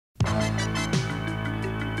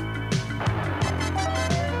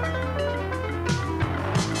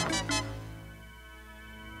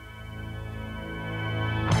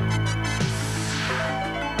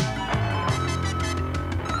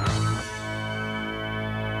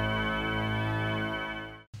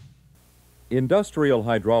Industrial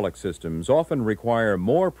hydraulic systems often require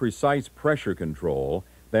more precise pressure control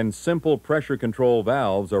than simple pressure control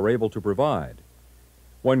valves are able to provide.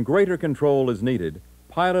 When greater control is needed,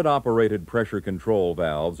 pilot-operated pressure control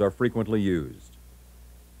valves are frequently used.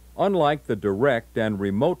 Unlike the direct and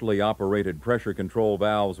remotely operated pressure control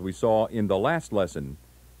valves we saw in the last lesson,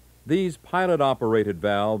 these pilot-operated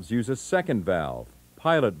valves use a second valve,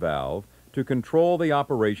 pilot valve, to control the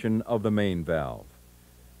operation of the main valve.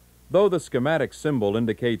 Though the schematic symbol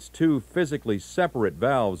indicates two physically separate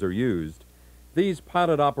valves are used, these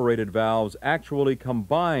pilot-operated valves actually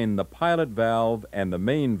combine the pilot valve and the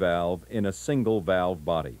main valve in a single valve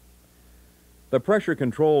body. The pressure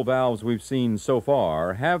control valves we've seen so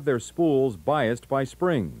far have their spools biased by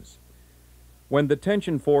springs. When the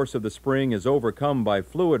tension force of the spring is overcome by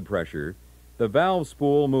fluid pressure, the valve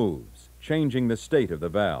spool moves, changing the state of the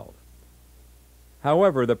valve.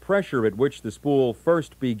 However, the pressure at which the spool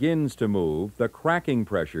first begins to move, the cracking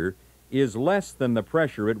pressure, is less than the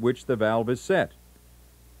pressure at which the valve is set.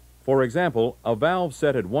 For example, a valve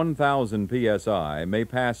set at 1,000 psi may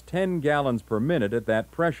pass 10 gallons per minute at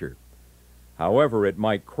that pressure. However, it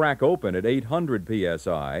might crack open at 800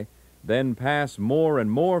 psi, then pass more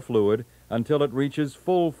and more fluid until it reaches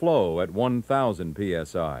full flow at 1,000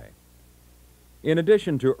 psi. In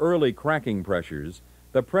addition to early cracking pressures,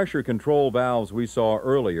 the pressure control valves we saw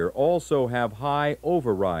earlier also have high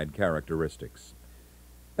override characteristics.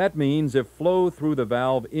 That means if flow through the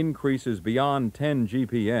valve increases beyond 10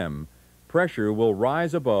 GPM, pressure will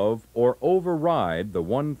rise above or override the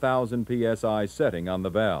 1,000 psi setting on the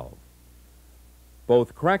valve.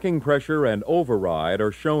 Both cracking pressure and override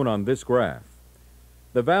are shown on this graph.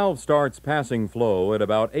 The valve starts passing flow at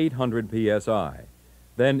about 800 psi,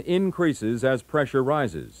 then increases as pressure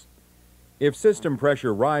rises. If system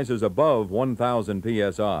pressure rises above 1,000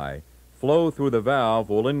 psi, flow through the valve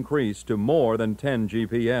will increase to more than 10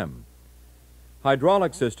 GPM.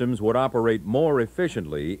 Hydraulic systems would operate more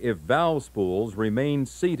efficiently if valve spools remained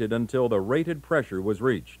seated until the rated pressure was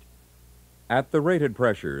reached. At the rated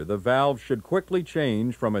pressure, the valve should quickly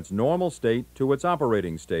change from its normal state to its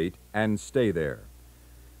operating state and stay there.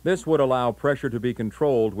 This would allow pressure to be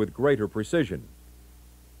controlled with greater precision.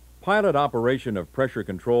 Pilot operation of pressure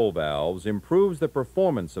control valves improves the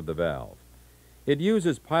performance of the valve. It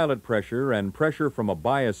uses pilot pressure and pressure from a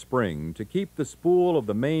bias spring to keep the spool of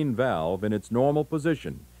the main valve in its normal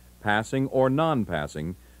position, passing or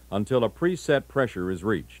non-passing, until a preset pressure is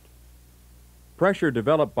reached. Pressure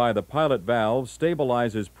developed by the pilot valve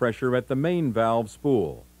stabilizes pressure at the main valve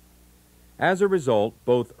spool. As a result,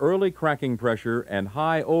 both early cracking pressure and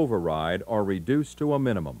high override are reduced to a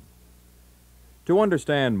minimum. To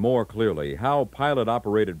understand more clearly how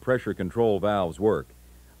pilot-operated pressure control valves work,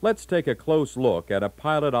 let's take a close look at a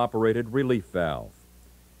pilot-operated relief valve.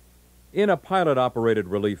 In a pilot-operated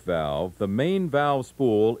relief valve, the main valve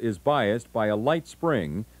spool is biased by a light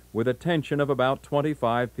spring with a tension of about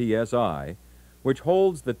 25 psi, which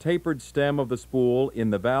holds the tapered stem of the spool in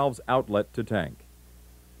the valve's outlet to tank.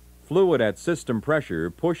 Fluid at system pressure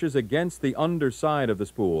pushes against the underside of the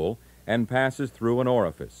spool and passes through an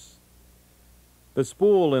orifice. The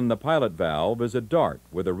spool in the pilot valve is a dart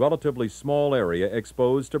with a relatively small area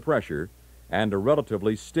exposed to pressure and a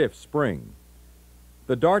relatively stiff spring.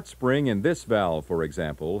 The dart spring in this valve, for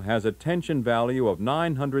example, has a tension value of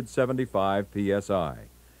 975 psi,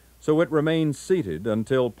 so it remains seated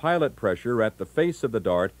until pilot pressure at the face of the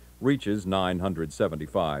dart reaches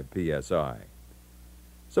 975 psi.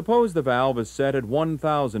 Suppose the valve is set at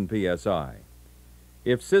 1,000 psi.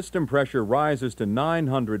 If system pressure rises to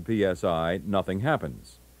 900 psi, nothing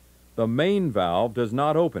happens. The main valve does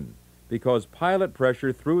not open because pilot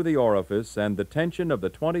pressure through the orifice and the tension of the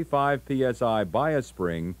 25 psi bias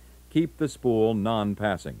spring keep the spool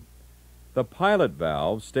non-passing. The pilot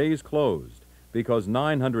valve stays closed because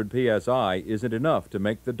 900 psi isn't enough to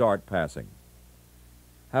make the dart passing.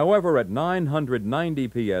 However, at 990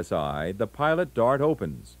 psi, the pilot dart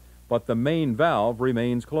opens, but the main valve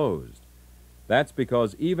remains closed. That's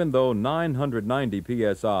because even though 990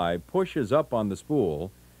 psi pushes up on the spool,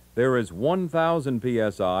 there is 1,000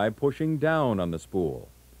 psi pushing down on the spool.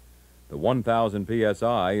 The 1,000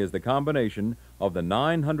 psi is the combination of the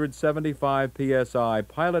 975 psi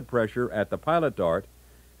pilot pressure at the pilot dart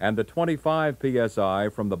and the 25 psi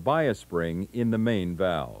from the bias spring in the main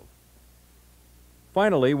valve.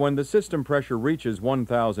 Finally, when the system pressure reaches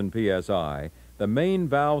 1,000 psi, the main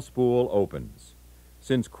valve spool opens.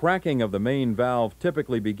 Since cracking of the main valve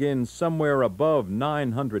typically begins somewhere above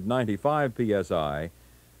 995 psi,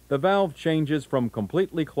 the valve changes from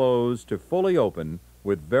completely closed to fully open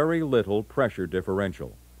with very little pressure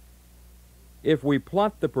differential. If we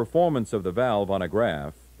plot the performance of the valve on a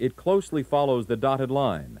graph, it closely follows the dotted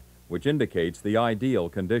line, which indicates the ideal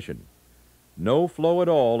condition. No flow at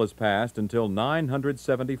all is passed until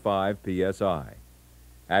 975 psi.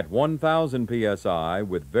 At 1000 psi,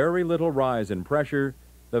 with very little rise in pressure,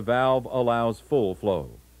 the valve allows full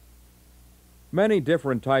flow. Many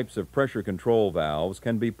different types of pressure control valves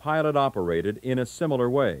can be pilot operated in a similar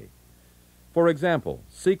way. For example,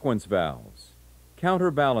 sequence valves,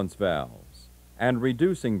 counterbalance valves, and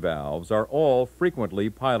reducing valves are all frequently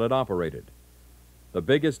pilot operated. The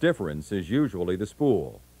biggest difference is usually the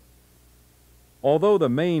spool. Although the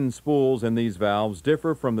main spools in these valves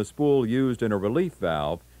differ from the spool used in a relief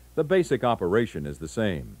valve, the basic operation is the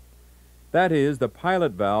same. That is, the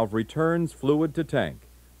pilot valve returns fluid to tank,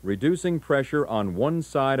 reducing pressure on one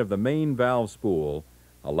side of the main valve spool,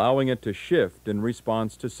 allowing it to shift in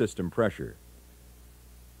response to system pressure.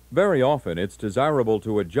 Very often it's desirable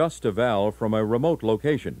to adjust a valve from a remote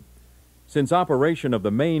location. Since operation of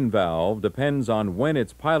the main valve depends on when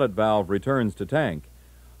its pilot valve returns to tank,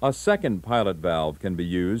 a second pilot valve can be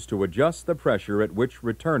used to adjust the pressure at which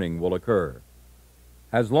returning will occur.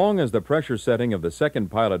 As long as the pressure setting of the second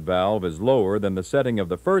pilot valve is lower than the setting of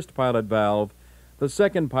the first pilot valve, the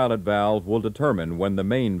second pilot valve will determine when the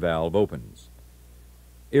main valve opens.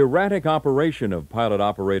 Erratic operation of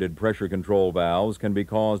pilot-operated pressure control valves can be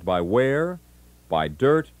caused by wear, by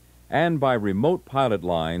dirt, and by remote pilot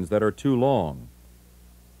lines that are too long.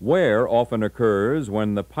 Wear often occurs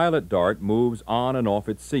when the pilot dart moves on and off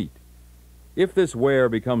its seat. If this wear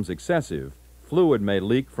becomes excessive, fluid may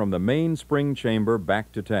leak from the main spring chamber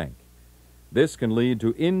back to tank. This can lead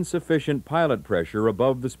to insufficient pilot pressure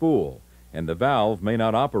above the spool, and the valve may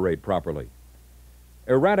not operate properly.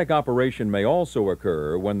 Erratic operation may also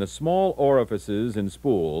occur when the small orifices in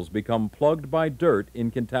spools become plugged by dirt in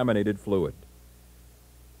contaminated fluid.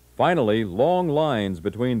 Finally, long lines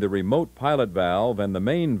between the remote pilot valve and the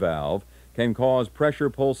main valve can cause pressure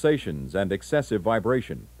pulsations and excessive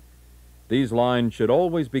vibration. These lines should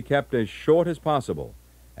always be kept as short as possible,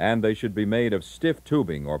 and they should be made of stiff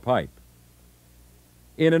tubing or pipe.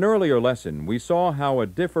 In an earlier lesson, we saw how a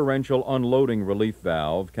differential unloading relief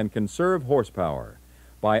valve can conserve horsepower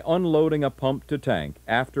by unloading a pump to tank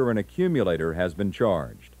after an accumulator has been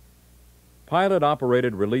charged.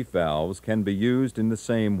 Pilot-operated relief valves can be used in the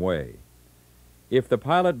same way. If the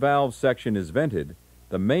pilot valve section is vented,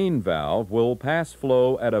 the main valve will pass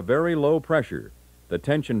flow at a very low pressure, the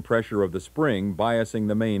tension pressure of the spring biasing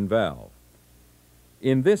the main valve.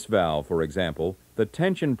 In this valve, for example, the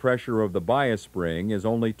tension pressure of the bias spring is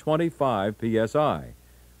only 25 psi,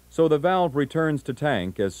 so the valve returns to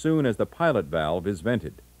tank as soon as the pilot valve is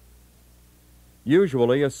vented.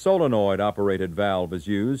 Usually, a solenoid-operated valve is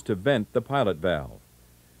used to vent the pilot valve.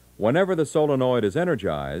 Whenever the solenoid is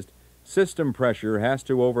energized, system pressure has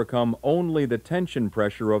to overcome only the tension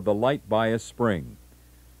pressure of the light bias spring.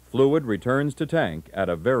 Fluid returns to tank at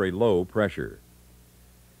a very low pressure.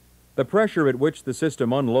 The pressure at which the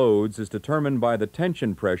system unloads is determined by the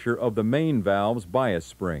tension pressure of the main valve's bias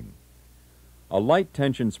spring. A light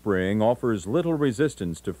tension spring offers little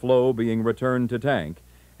resistance to flow being returned to tank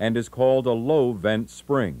and is called a low vent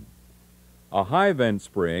spring. A high vent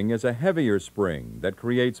spring is a heavier spring that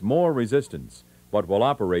creates more resistance but will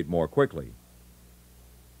operate more quickly.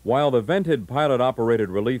 While the vented pilot-operated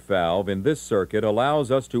relief valve in this circuit allows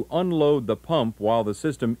us to unload the pump while the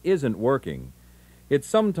system isn't working, it's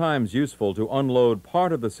sometimes useful to unload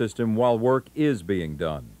part of the system while work is being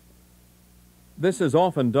done. This is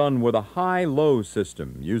often done with a high-low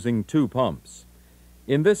system using two pumps.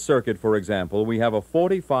 In this circuit, for example, we have a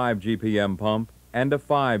 45 GPM pump and a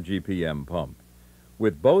 5 GPM pump.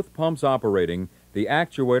 With both pumps operating, the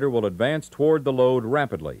actuator will advance toward the load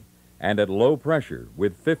rapidly and at low pressure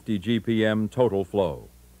with 50 GPM total flow.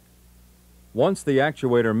 Once the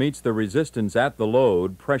actuator meets the resistance at the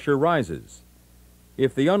load, pressure rises.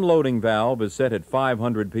 If the unloading valve is set at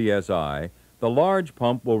 500 psi, the large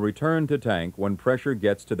pump will return to tank when pressure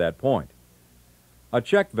gets to that point. A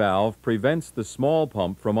check valve prevents the small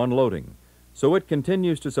pump from unloading, so it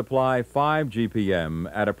continues to supply 5 GPM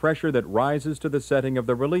at a pressure that rises to the setting of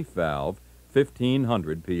the relief valve,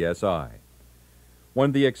 1500 psi.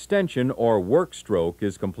 When the extension or work stroke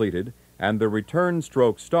is completed and the return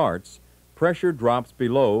stroke starts, pressure drops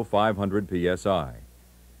below 500 psi.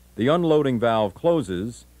 The unloading valve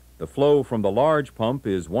closes, the flow from the large pump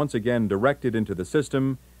is once again directed into the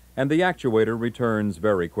system, and the actuator returns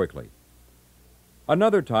very quickly.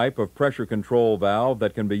 Another type of pressure control valve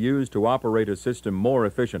that can be used to operate a system more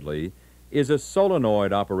efficiently is a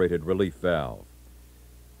solenoid-operated relief valve.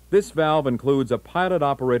 This valve includes a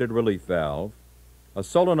pilot-operated relief valve, a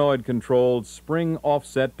solenoid-controlled spring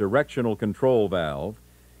offset directional control valve,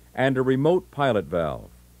 and a remote pilot valve.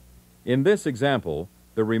 In this example,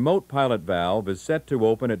 the remote pilot valve is set to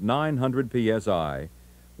open at 900 psi,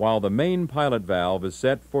 while the main pilot valve is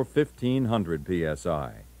set for 1500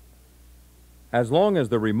 psi. As long as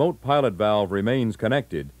the remote pilot valve remains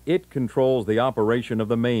connected, it controls the operation of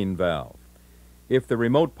the main valve. If the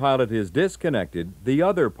remote pilot is disconnected, the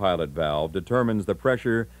other pilot valve determines the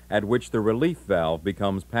pressure at which the relief valve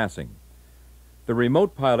becomes passing. The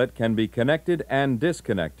remote pilot can be connected and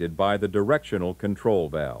disconnected by the directional control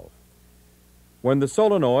valve. When the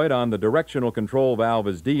solenoid on the directional control valve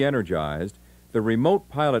is de-energized, the remote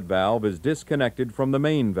pilot valve is disconnected from the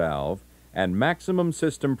main valve, and maximum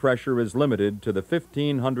system pressure is limited to the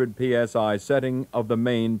 1500 psi setting of the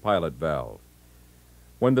main pilot valve.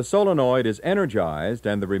 When the solenoid is energized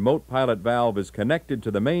and the remote pilot valve is connected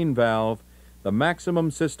to the main valve, the maximum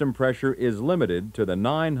system pressure is limited to the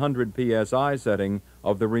 900 psi setting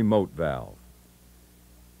of the remote valve.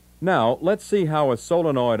 Now, let's see how a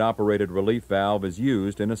solenoid-operated relief valve is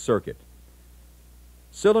used in a circuit.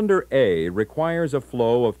 Cylinder A requires a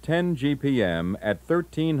flow of 10 GPM at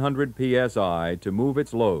 1300 psi to move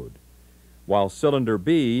its load, while cylinder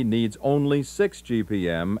B needs only 6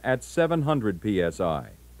 GPM at 700 psi.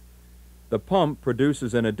 The pump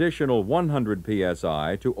produces an additional 100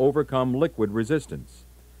 psi to overcome liquid resistance.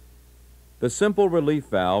 The simple relief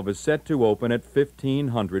valve is set to open at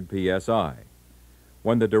 1500 psi.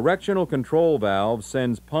 When the directional control valve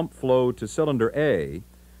sends pump flow to cylinder A,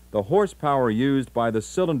 the horsepower used by the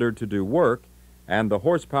cylinder to do work and the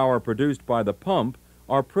horsepower produced by the pump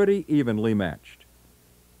are pretty evenly matched.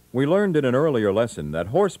 We learned in an earlier lesson that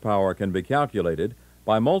horsepower can be calculated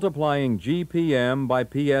by multiplying GPM by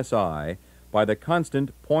PSI by the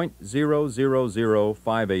constant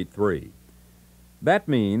 0.000583. That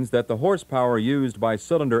means that the horsepower used by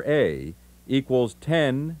cylinder A equals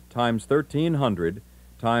 10 times 1300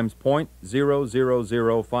 times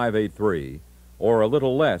 0.000583, or a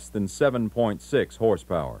little less than 7.6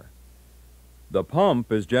 horsepower. The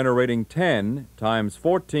pump is generating 10 times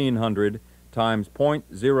 1400 times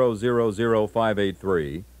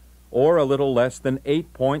 0.000583, or a little less than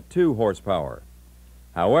 8.2 horsepower.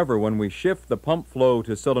 However, when we shift the pump flow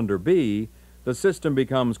to cylinder B, the system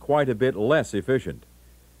becomes quite a bit less efficient.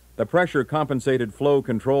 The pressure-compensated flow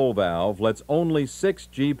control valve lets only 6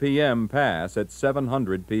 GPM pass at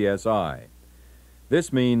 700 psi.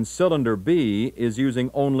 This means cylinder B is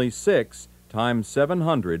using only 6 times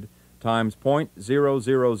 700 times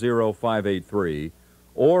 0.000583,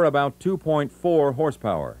 or about 2.4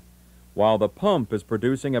 horsepower, while the pump is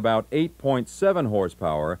producing about 8.7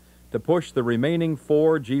 horsepower to push the remaining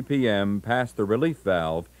 4 GPM past the relief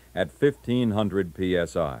valve at 1500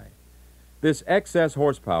 psi. This excess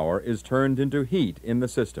horsepower is turned into heat in the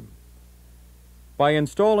system. By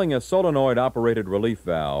installing a solenoid-operated relief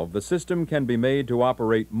valve, the system can be made to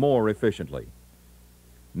operate more efficiently.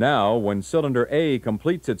 Now, when cylinder A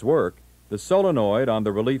completes its work, the solenoid on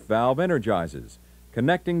the relief valve energizes,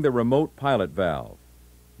 connecting the remote pilot valve.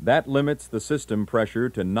 That limits the system pressure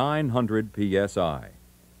to 900 psi.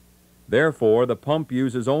 Therefore, the pump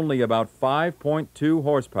uses only about 5.2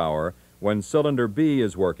 horsepower when cylinder B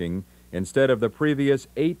is working instead of the previous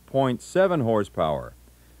 8.7 horsepower.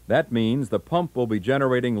 That means the pump will be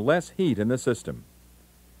generating less heat in the system.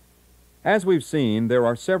 As we've seen, there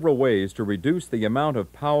are several ways to reduce the amount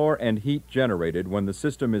of power and heat generated when the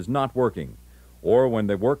system is not working, or when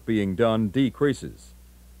the work being done decreases.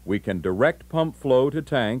 We can direct pump flow to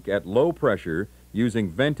tank at low pressure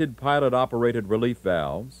using vented pilot-operated relief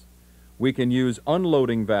valves. We can use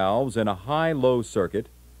unloading valves in a high-low circuit,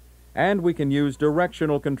 and we can use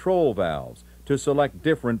directional control valves to select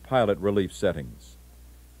different pilot relief settings.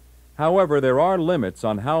 However, there are limits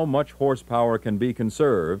on how much horsepower can be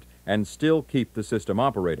conserved and still keep the system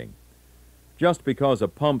operating. Just because a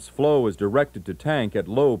pump's flow is directed to tank at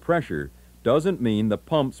low pressure doesn't mean the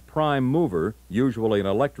pump's prime mover, usually an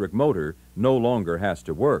electric motor, no longer has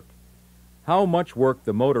to work. How much work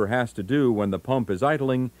the motor has to do when the pump is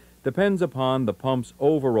idling depends upon the pump's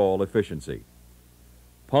overall efficiency.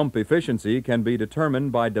 Pump efficiency can be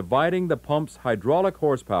determined by dividing the pump's hydraulic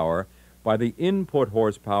horsepower by the input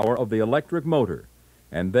horsepower of the electric motor,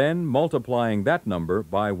 and then multiplying that number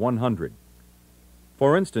by 100.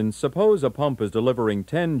 For instance, suppose a pump is delivering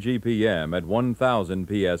 10 GPM at 1000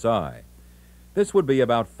 psi. This would be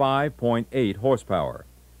about 5.8 horsepower.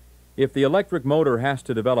 If the electric motor has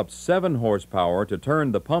to develop 7 horsepower to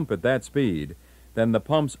turn the pump at that speed, then the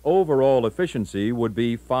pump's overall efficiency would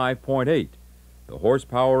be 5.8. The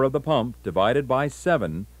horsepower of the pump divided by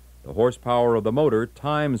 7, the horsepower of the motor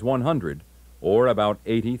times 100, or about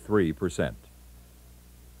 83%.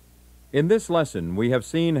 In this lesson, we have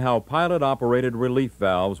seen how pilot-operated relief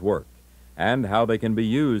valves work and how they can be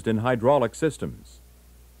used in hydraulic systems.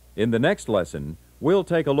 In the next lesson, we'll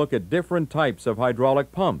take a look at different types of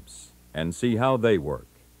hydraulic pumps and see how they work.